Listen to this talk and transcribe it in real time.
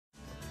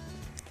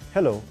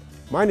Hello,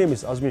 my name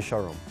is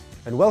Azmi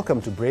and welcome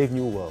to Brave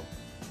New World.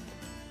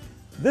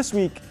 This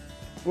week,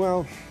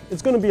 well,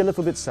 it's going to be a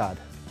little bit sad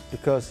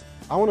because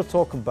I want to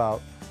talk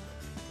about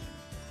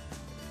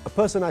a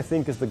person I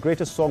think is the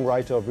greatest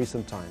songwriter of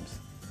recent times,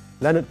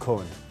 Leonard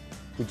Cohen,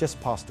 who just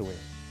passed away.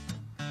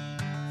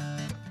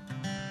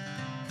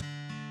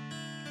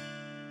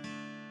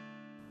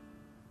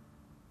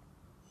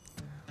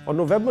 On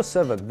November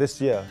 7th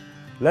this year,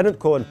 Leonard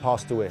Cohen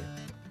passed away.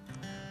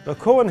 Now,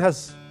 Cohen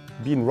has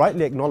been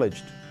rightly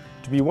acknowledged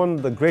to be one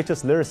of the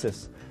greatest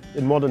lyricists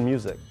in modern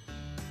music.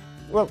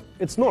 Well,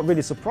 it's not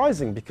really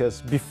surprising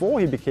because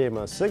before he became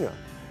a singer,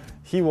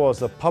 he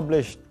was a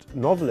published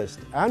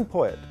novelist and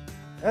poet,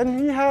 and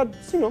he had,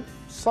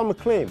 some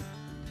acclaim.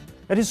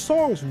 And his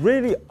songs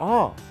really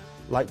are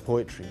like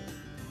poetry.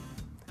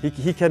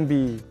 He can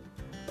be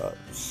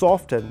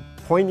soft and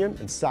poignant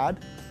and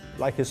sad,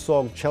 like his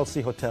song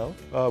Chelsea Hotel,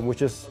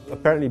 which is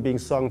apparently being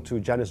sung to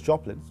Janis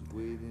Joplin,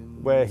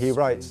 where he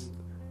writes,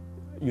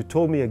 "You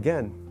told me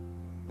again,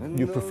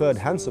 you preferred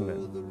handsome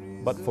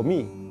men, but for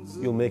me,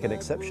 you'll make an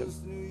exception."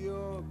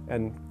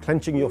 And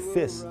clenching your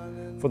fists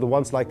for the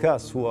ones like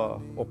us who are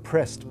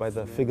oppressed by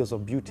the figures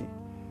of beauty.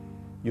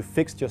 You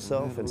fixed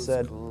yourself and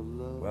said,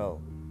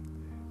 well,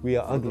 we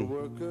are ugly,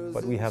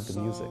 but we have the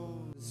music.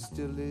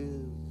 Still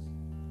is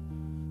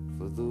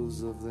for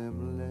those of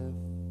them left.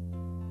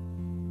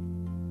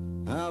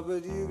 Ah,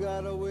 but you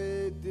got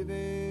away,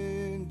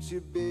 didn't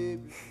you,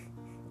 baby?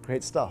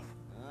 Great stuff.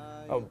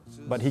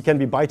 But he can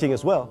be biting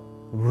as well,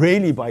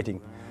 really biting.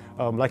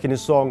 Like in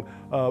his song,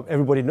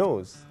 Everybody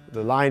Knows.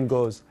 The line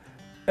goes,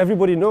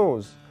 "Everybody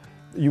knows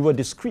you were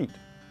discreet.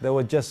 There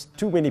were just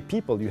too many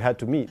people you had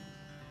to meet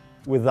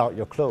without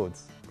your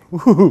clothes."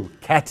 Ooh,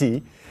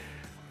 catty.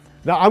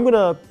 Now I'm going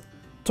to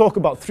talk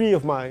about three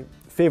of my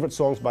favorite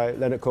songs by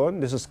Leonard Cohen.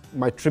 This is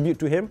my tribute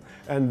to him,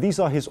 and these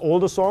are his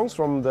older songs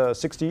from the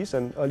 60s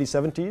and early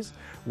 70s,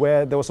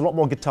 where there was a lot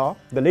more guitar.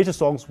 The later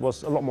songs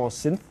was a lot more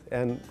synth,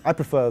 and I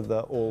prefer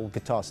the old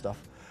guitar stuff.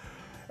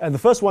 And the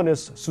first one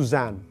is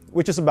Suzanne,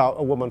 which is about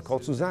a woman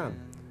called Suzanne.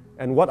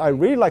 And what I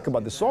really like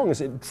about the song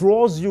is it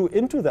draws you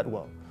into that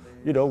world.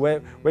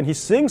 When he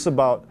sings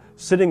about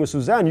sitting with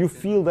Suzanne, you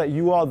feel that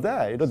you are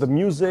there. The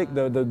music,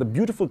 the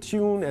beautiful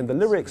tune and the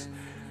lyrics.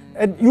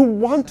 And you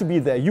want to be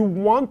there. You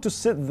want to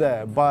sit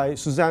there by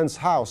Suzanne's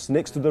house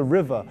next to the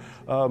river,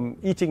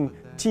 eating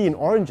tea and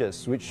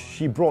oranges, which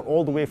she brought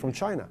all the way from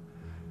China.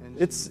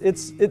 It's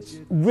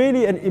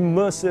really an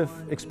immersive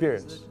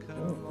experience.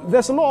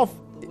 There's a lot of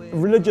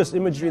religious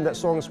imagery in that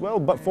song as well,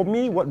 but for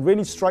me, what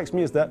really strikes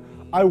me is that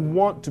I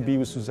want to be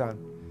with Suzanne.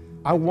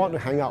 I want to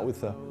hang out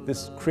with her,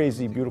 this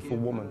crazy, beautiful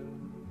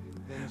woman.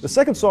 The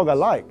second song I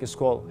like is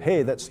called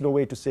Hey, That's No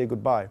Way to Say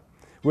Goodbye,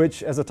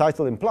 which, as the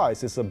title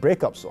implies, is a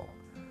breakup song.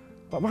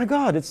 But my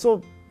God,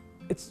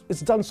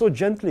 it's done so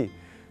gently,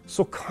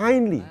 so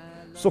kindly,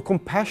 so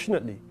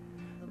compassionately,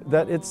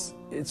 that it's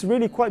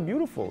really quite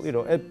beautiful.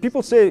 And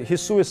people say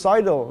he's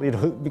suicidal,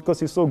 because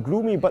he's so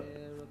gloomy, but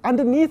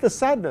underneath the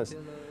sadness,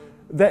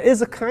 there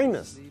is a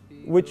kindness,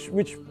 which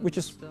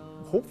is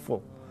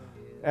hopeful.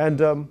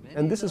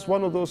 And this is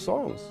one of those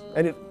songs.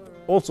 And it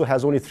also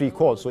has only 3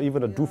 chords, so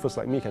even a doofus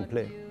like me can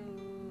play.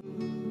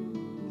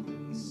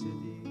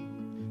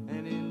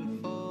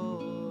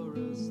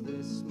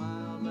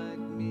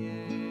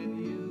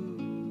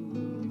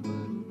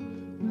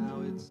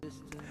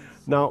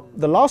 Now,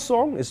 the last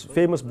song is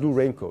Famous Blue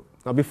Raincoat.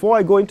 Now, before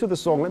I go into the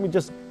song, let me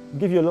just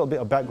give you a little bit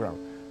of background.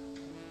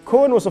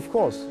 Cohen was, of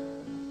course,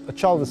 a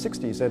child of the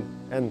 60s,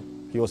 and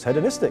he was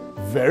hedonistic,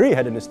 very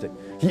hedonistic.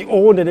 He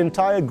owned an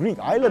entire Greek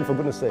island, for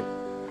goodness sake.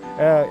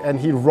 And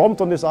he romped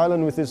on this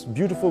island with his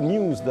beautiful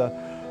muse, the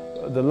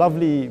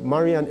lovely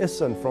Marianne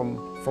Essen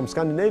from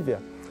Scandinavia.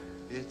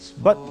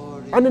 But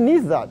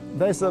underneath that,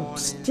 there's a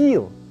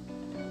steel,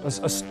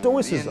 a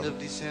stoicism,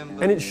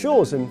 and it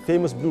shows in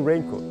Famous Blue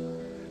Raincoat.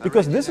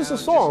 Because this is a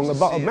song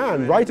about a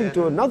man writing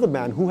to another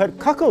man who had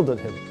cuckolded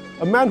him,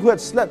 a man who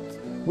had slept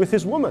with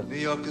his woman.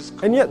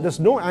 And yet there's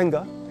no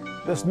anger,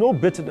 there's no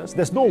bitterness,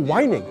 there's no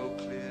whining.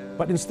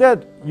 But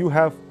instead, you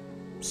have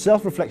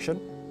self-reflection,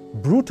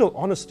 brutal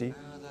honesty,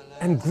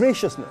 and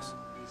graciousness,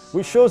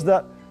 which shows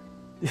that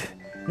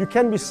you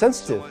can be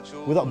sensitive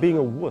without being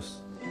a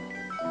wuss.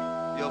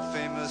 Your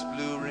famous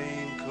blue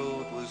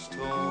raincoat was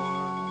torn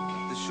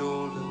at the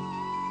shoulder.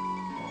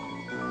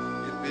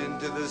 You'd been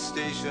to the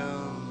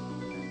station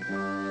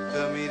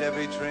to meet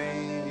every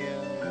train, yeah.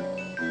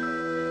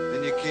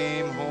 Then you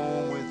came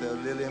home with a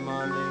Lily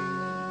Marlene.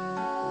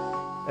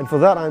 And for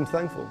that, I'm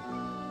thankful.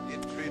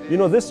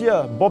 This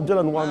year, Bob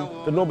Dylan won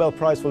the Nobel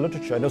Prize for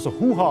Literature, and there's a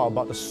hoo-ha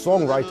about the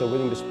songwriter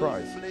winning this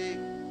prize.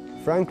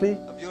 Frankly,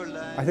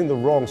 I think the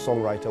wrong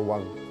songwriter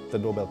won the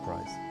Nobel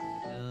Prize.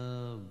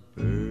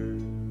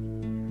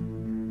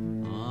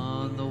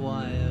 On the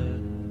wire,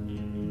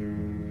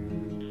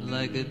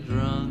 like a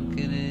drunk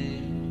in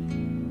a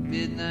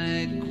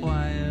midnight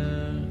choir,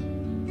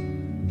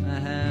 I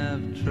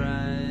have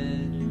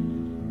tried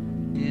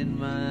in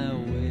my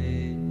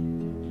way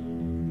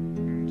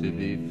to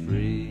be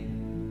free.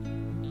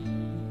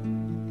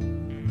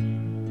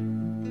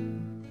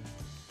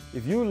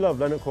 If you love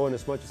Leonard Cohen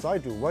as much as I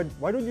do,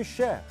 why don't you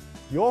share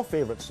your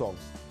favorite songs?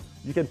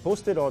 You can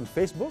post it on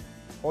Facebook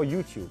or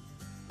YouTube.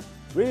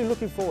 Really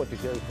looking forward to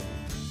hearing from you.